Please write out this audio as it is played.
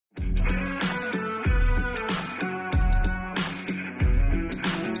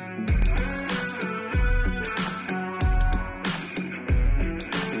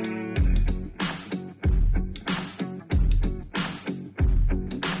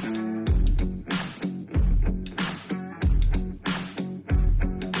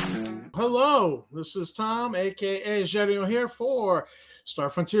Hello. This is Tom, aka Jerio, here for Star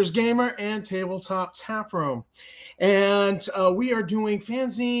Frontiers Gamer and Tabletop Tap Room. And we are doing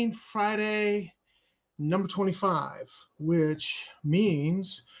Fanzine Friday number 25, which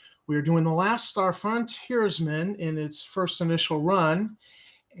means we are doing the last Star Frontiersman in its first initial run.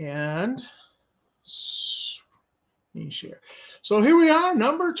 And share. So here we are,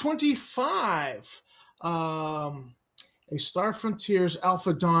 number 25. A Star Frontiers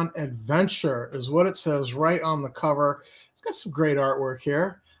Alpha Dawn adventure is what it says right on the cover. It's got some great artwork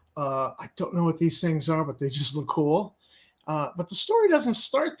here. I don't know what these things are, but they just look cool. But the story doesn't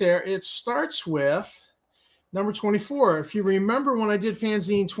start there. It starts with number 24. If you remember when I did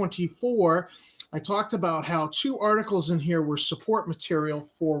Fanzine 24, I talked about how two articles in here were support material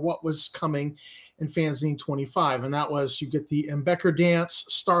for what was coming in Fanzine 25. And that was you get the Embecker Dance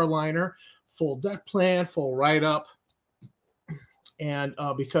Starliner, full deck plan, full write-up. And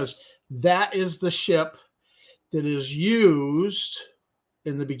because that is the ship that is used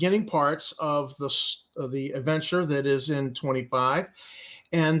in the beginning parts of the adventure that is in 25.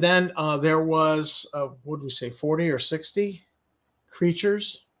 And then there was, what did we say, 40 or 60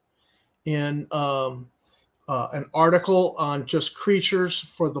 creatures in an article on just creatures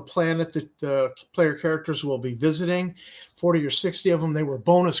for the planet that the player characters will be visiting. 40 or 60 of them, they were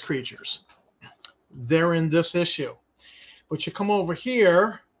bonus creatures. They're in this issue. But you come over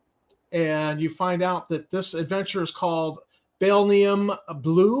here and you find out that this adventure is called Balneum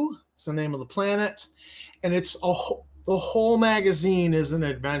Blue. It's the name of the planet. And it's the whole magazine is an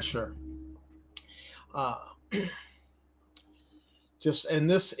adventure. And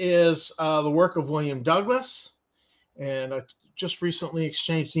this is the work of William Douglas. And I just recently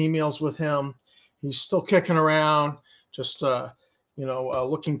exchanged emails with him. He's still kicking around, just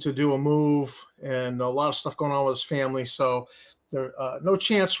looking to do a move, and a lot of stuff going on with his family. So there no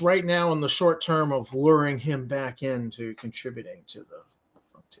chance right now in the short term of luring him back into contributing to the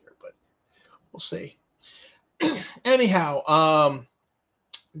Frontier, but we'll see. Anyhow,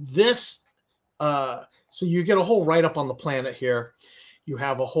 so you get a whole write-up on the planet here. You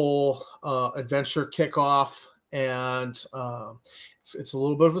have a whole adventure kickoff, and it's a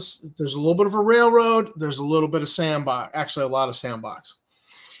little bit of there's a little bit of a railroad. There's a little bit of sandbox, actually a lot of sandbox.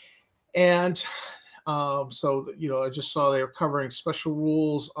 And so, I just saw they were covering special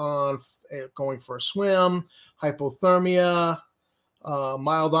rules on going for a swim, hypothermia,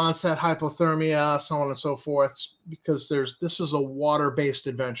 mild onset hypothermia, so on and so forth, because this is a water-based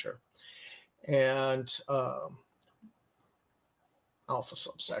adventure. And alpha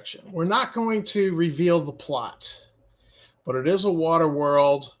subsection. We're not going to reveal the plot, but it is a water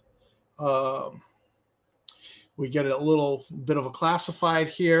world. We get a little bit of a classified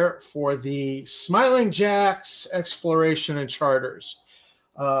here for the Smiling Jack's exploration and charters.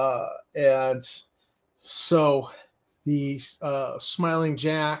 And so the Smiling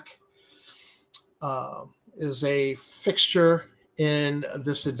Jack is a fixture in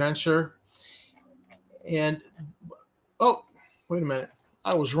this adventure. And, wait a minute.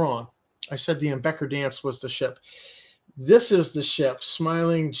 I was wrong. I said the Embecker Dance was the ship. This is the ship,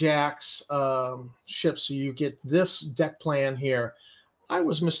 Smiling Jack's ship. So you get this deck plan here. I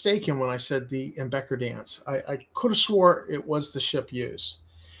was mistaken when I said the Embecker Dance. I could have swore it was the ship used.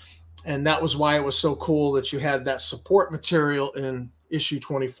 And that was why it was so cool that you had that support material in issue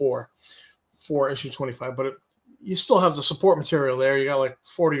 24 for issue 25. But you still have the support material there. You got like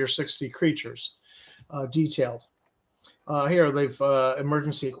 40 or 60 creatures detailed. Here they've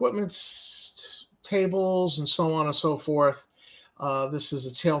emergency equipment tables and so on and so forth. This is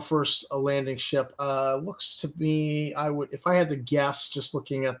a tail first landing ship. Looks to me, if I had to guess, just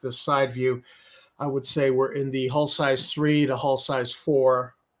looking at the side view, I would say we're in the hull size 3 to hull size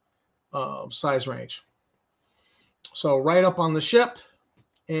 4 size range. So right up on the ship,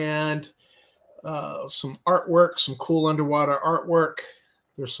 and some artwork, some cool underwater artwork.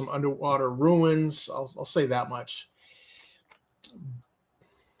 There's some underwater ruins. I'll say that much.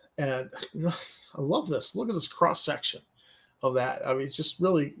 And I love this. Look at this cross section of that. I mean, it's just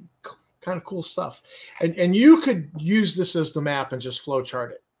really kind of cool stuff. And you could use this as the map and just flow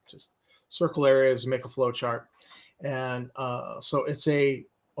chart it. Just circle areas, make a flow chart. And so it's a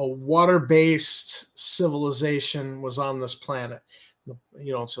water-based civilization was on this planet.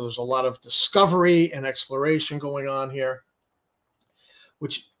 So there's a lot of discovery and exploration going on here,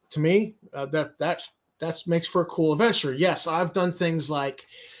 which to me, that makes for a cool adventure. Yes, I've done things like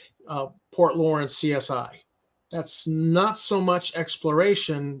Port Lawrence CSI. That's not so much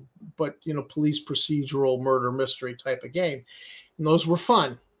exploration, but police procedural murder mystery type of game, and those were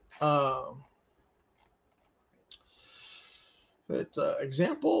fun.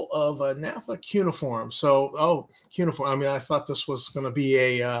 Example of a Natha cuneiform. So, oh, cuneiform. I mean, I thought this was going to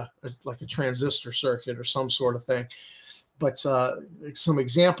be like a transistor circuit or some sort of thing. But some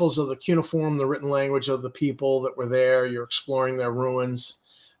examples of the cuneiform, the written language of the people that were there. You're exploring their ruins.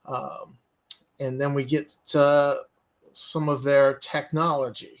 And then we get some of their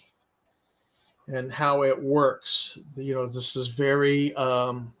technology and how it works. You know, this is very,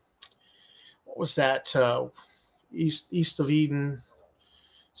 what was that? East of Eden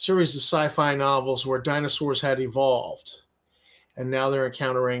series of sci-fi novels where dinosaurs had evolved and now they're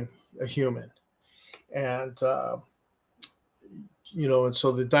encountering a human. And, you know, and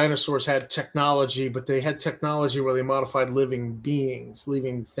so the dinosaurs had technology, but they had technology where they modified living beings,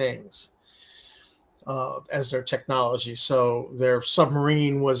 living things as their technology. So their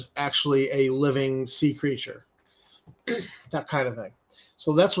submarine was actually a living sea creature, that kind of thing.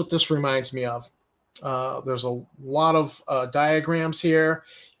 So that's what this reminds me of. There's a lot of diagrams here.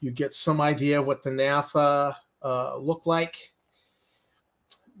 You get some idea of what the Natha look like.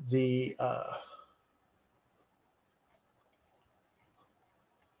 The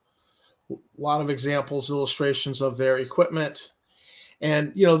lot of examples, illustrations of their equipment.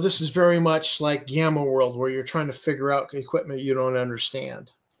 And, you know, this is very much like Gamma World, where you're trying to figure out equipment you don't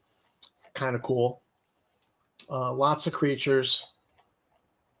understand. Kind of cool. Lots of creatures.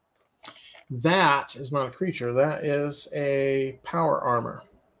 That is not a creature. That is a power armor.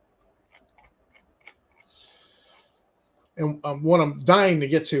 And what I'm dying to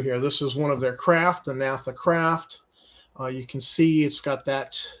get to here, this is one of their craft, the Natha craft. You can see it's got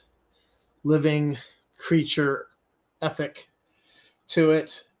that living creature ethic to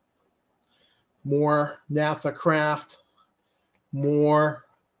it. More Natha craft. More.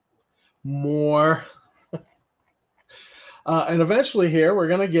 And eventually here, we're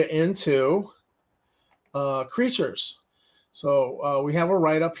going to get into creatures. So we have a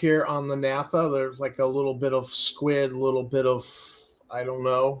write-up here on the Natha. There's like a little bit of squid, a little bit of, I don't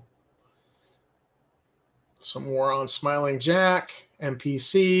know, some more on Smiling Jack,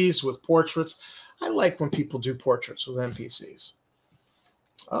 NPCs with portraits. I like when people do portraits with NPCs.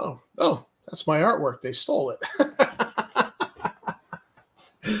 Oh, that's my artwork. They stole it.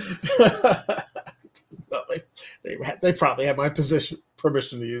 They probably have my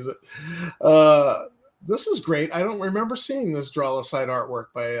permission to use it. This is great. I don't remember seeing this draw-aside artwork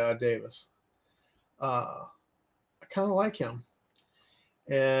by Davis. I kind of like him.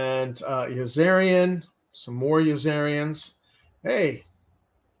 And Yazarian, some more Yazarians. Hey,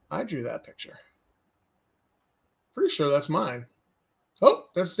 I drew that picture. Pretty sure that's mine. Oh,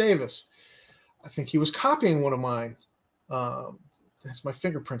 that's Davis. I think he was copying one of mine. Has my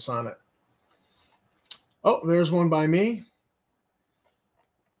fingerprints on it. Oh, there's one by me.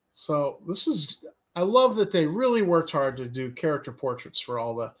 So this is, I love that they really worked hard to do character portraits for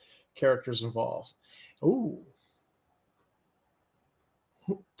all the characters involved. Ooh.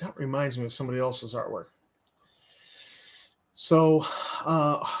 That reminds me of somebody else's artwork. So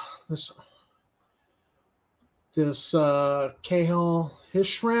this Cahill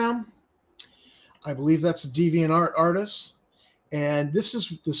Hishram, I believe that's a DeviantArt artist. And this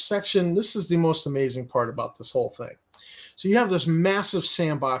is the section, this is the most amazing part about this whole thing. So you have this massive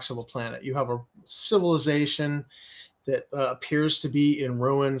sandbox of a planet. You have a civilization that appears to be in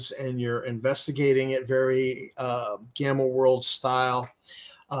ruins, and you're investigating it very Gamma World style.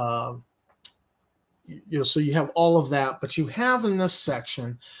 You know, so you have all of that, but you have in this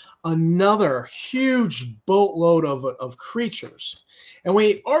section another huge boatload of creatures. And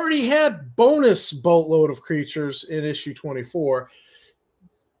we already had bonus boatload of creatures in issue 24.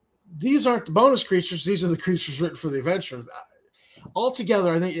 These aren't the bonus creatures. These are the creatures written for the adventure.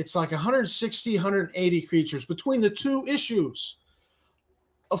 Altogether, I think it's like 160, 180 creatures between the two issues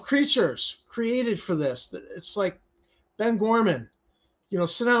of creatures created for this. It's like Ben Gorman, you know,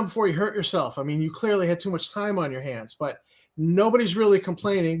 sit down before you hurt yourself. I mean, you clearly had too much time on your hands, but nobody's really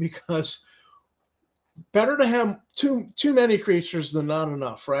complaining because better to have too many creatures than not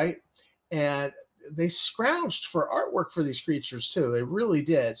enough, right? And they scrounged for artwork for these creatures too. They really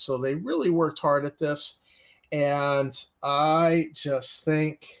did. So they really worked hard at this. And I just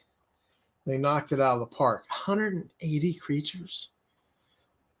think they knocked it out of the park. 180 creatures.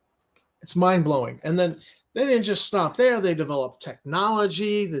 It's mind-blowing. And then they didn't just stop there. They developed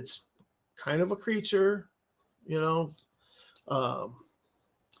technology that's kind of a creature, you know.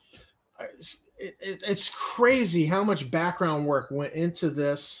 It's crazy how much background work went into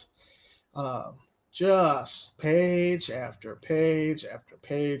this. Just page after page after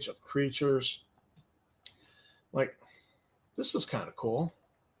page of creatures. Like, this is kind of cool.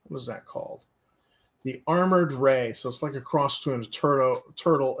 What is that called? the armored ray. So it's like a cross between a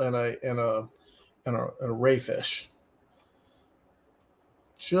turtle and a rayfish.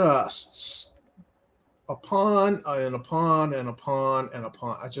 Just upon and upon and upon and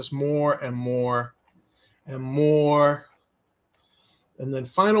upon. Just more and more and more. And then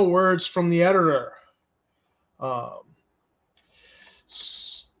final words from the editor. Um,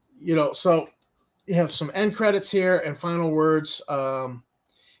 so you have some end credits here and final words.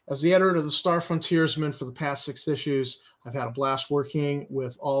 As the editor of the Star Frontiersman for the past 6 issues, I've had a blast working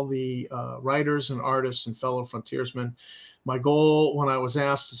with all the writers and artists and fellow frontiersmen. My goal when I was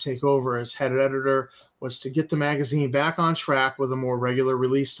asked to take over as head editor was to get the magazine back on track with a more regular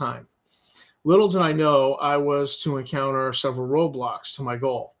release time. Little did I know I was to encounter several roadblocks to my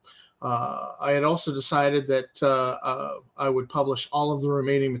goal. I had also decided that I would publish all of the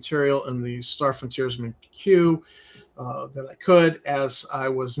remaining material in the Star Frontiersman queue that I could, as I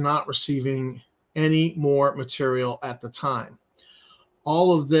was not receiving any more material at the time.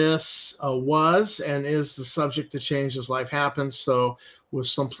 All of this was and is the subject to change as life happens. So with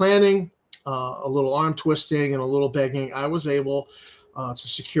some planning, a little arm twisting, and a little begging, I was able to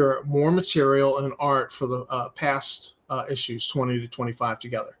secure more material and art for the past issues 20 to 25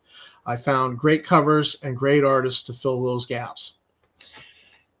 together. I found great covers and great artists to fill those gaps.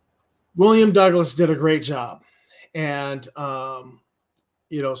 William Douglas did a great job. And,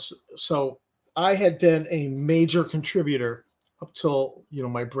 so I had been a major contributor up till,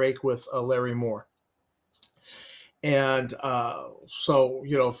 my break with Larry Moore. And so,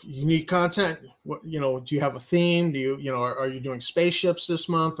 if you need content, do you have a theme? Do you, are you doing spaceships this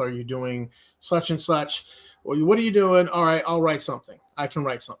month? Are you doing such and such? Well, what are you doing? All right, I'll write something. I can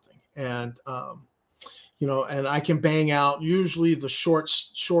write something. And, and I can bang out usually the short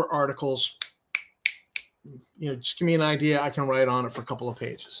articles. Just give me an idea. I can write on it for a couple of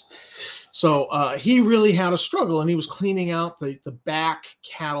pages. So he really had a struggle, and he was cleaning out the back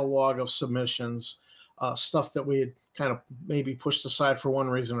catalog of submissions, stuff that we had kind of maybe pushed aside for one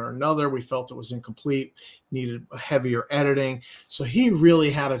reason or another. We felt it was incomplete, needed a heavier editing. So he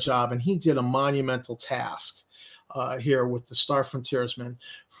really had a job, and he did a monumental task here with the Star Frontiersman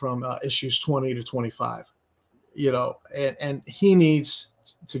from issues 20 to 25. And he needs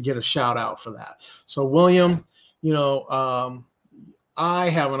to get a shout out for that. So William, I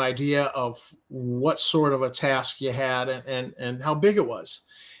have an idea of what sort of a task you had and how big it was.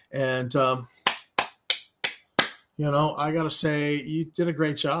 And, I got to say, you did a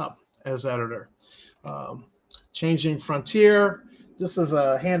great job as editor. Changing Frontier, this is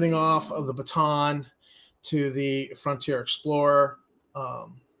a handing off of the baton to the Frontier Explorer.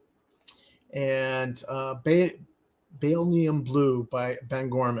 And Baleneum Blue by Ben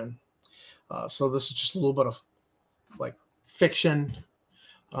Gorman. So this is just a little bit of like fiction,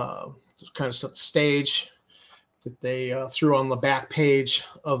 to kind of set the stage that they threw on the back page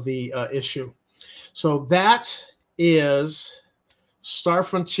of the issue. So that is Star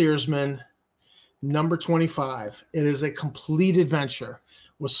Frontiersman number 25. It is a complete adventure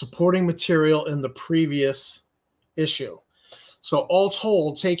with supporting material in the previous issue. So all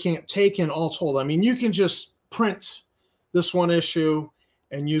told, taken all told, I mean, you can just print this one issue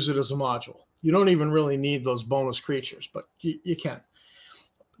and use it as a module. You don't even really need those bonus creatures, but you can.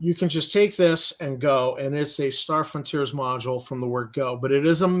 You can just take this and go, and it's a Star Frontiers module from the word go. But it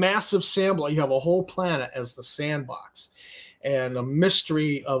is a massive sandbox. You have a whole planet as the sandbox, and a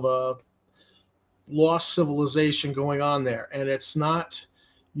mystery of a lost civilization going on there. And it's not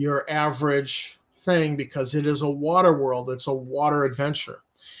your average thing because it is a water world. It's a water adventure.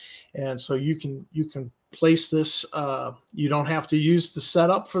 And so you can place this. You don't have to use the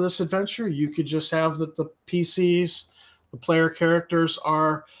setup for this adventure. You could just have the PCs, the player characters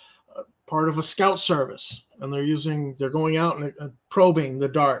are part of a scout service, and they're going out and probing the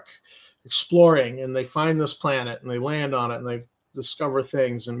dark, exploring, and they find this planet and they land on it and they discover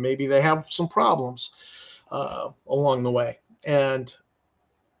things, and maybe they have some problems along the way, and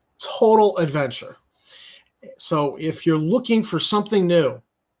total adventure. So if you're looking for something new,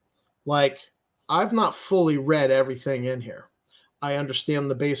 like I've not fully read everything in here. I understand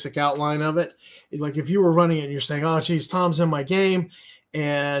the basic outline of it. Like if you were running it and you're saying, oh, geez, Tom's in my game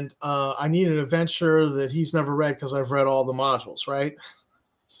and I need an adventure that he's never read because I've read all the modules, right?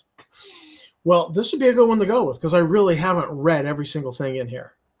 Well, this would be a good one to go with because I really haven't read every single thing in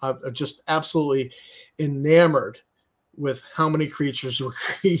here. I'm just absolutely enamored with how many creatures were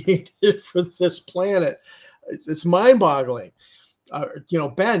created for this planet. It's mind-boggling.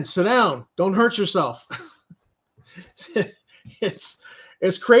 Ben, sit down. Don't hurt yourself.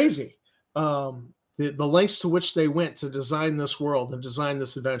 It's crazy. The lengths to which they went to design this world and design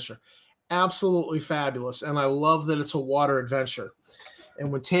this adventure. absolutely fabulous. And I love that it's a water adventure.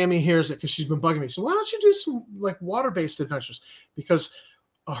 And when Tammy hears it, because she's been bugging me, so why don't you do some like water-based adventures? Because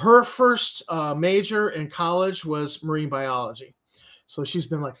her first major in college was marine biology. So she's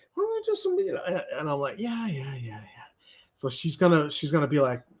been like, why don't we do some, and I'm like, yeah. So she's gonna be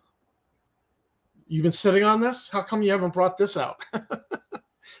like, you've been sitting on this? How come you haven't brought this out?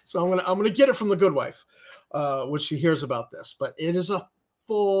 So I'm gonna get it from the good wife when she hears about this. But it is a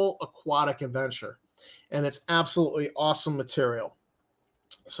full aquatic adventure, and it's absolutely awesome material.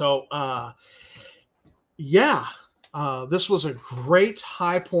 So this was a great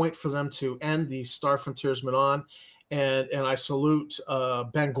high point for them to end the Star Frontiersman on, and I salute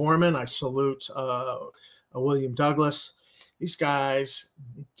Ben Gorman. I salute William Douglas. These guys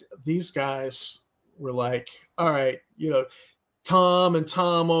were like, all right,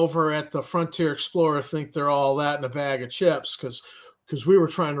 Tom over at the Frontier Explorer think they're all that in a bag of chips because we were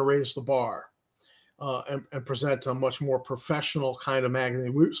trying to raise the bar and present a much more professional kind of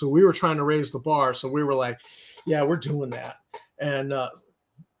magazine. So we were trying to raise the bar. So we were like, yeah, we're doing that. And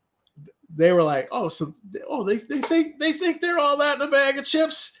they were like, they think they're all that in a bag of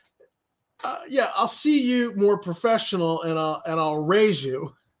chips. Yeah, I'll see you more professional, and I'll raise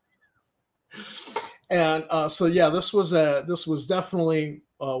you. And this was definitely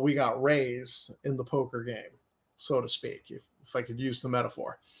we got raised in the poker game, so to speak, if I could use the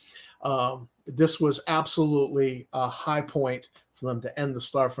metaphor. This was absolutely a high point for them to end the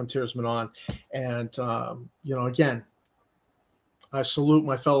Star Frontiersman on. And, again, I salute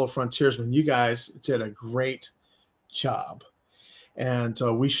my fellow frontiersmen. You guys did a great job. And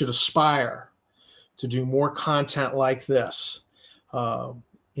we should aspire to do more content like this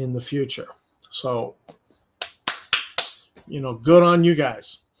in the future. So, good on you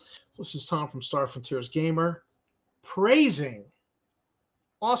guys. So this is Tom from Star Frontiers Gamer praising.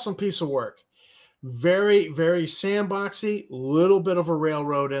 Awesome piece of work. Very, very sandboxy. Little bit of a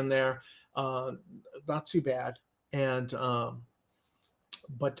railroad in there. Not too bad. And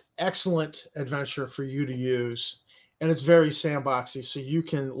but excellent adventure for you to use. And it's very sandboxy, so you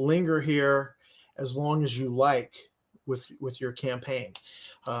can linger here as long as you like with your campaign.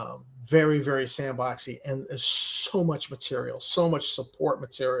 Very, very sandboxy. And there's so much material, so much support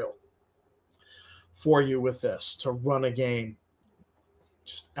material for you with this to run a game.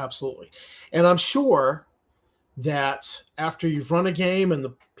 Just absolutely. And I'm sure that after you've run a game and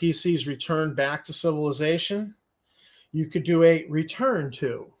the PCs return back to civilization, you could do a return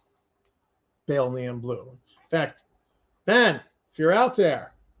to Bale Neon Blue. In fact, Ben, if you're out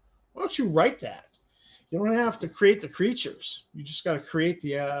there, why don't you write that? You don't have to create the creatures. You just got to create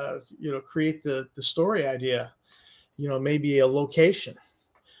the story idea. Maybe a location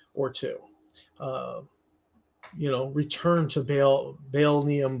or two. Return to Bale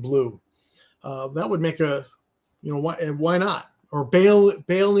Neon Blue. That would make why not? Or Bale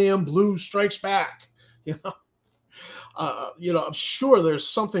Neon Blue Strikes Back. I'm sure there's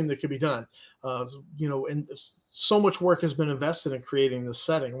something that could be done. And so much work has been invested in creating this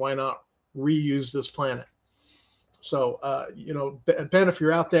setting. Why not reuse this planet? So, Ben, if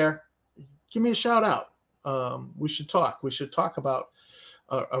you're out there, give me a shout out. We should talk. We should talk about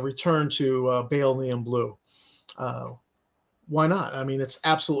a return to Bale Neon Blue. Why not? I mean, it's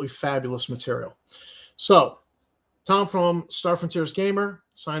absolutely fabulous material. So, Tom from Star Frontiers Gamer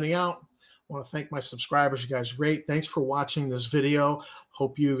signing out. I want to thank my subscribers. You guys are great. Thanks for watching this video.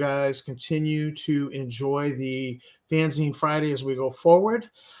 Hope you guys continue to enjoy the Fanzine Friday as we go forward.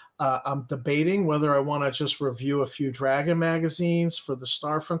 I'm debating whether I want to just review a few Dragon magazines for the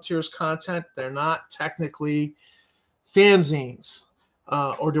Star Frontiers content. They're not technically fanzines.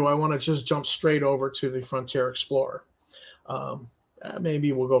 Or do I want to just jump straight over to the Frontier Explorer?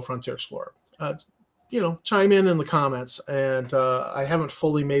 Maybe we'll go Frontier Explorer. Chime in the comments. And I haven't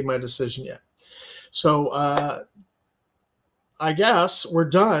fully made my decision yet. So I guess we're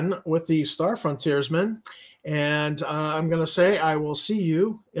done with the Star Frontiersman. And I'm going to say I will see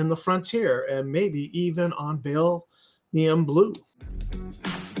you in the frontier and maybe even on Bale Neon Blue.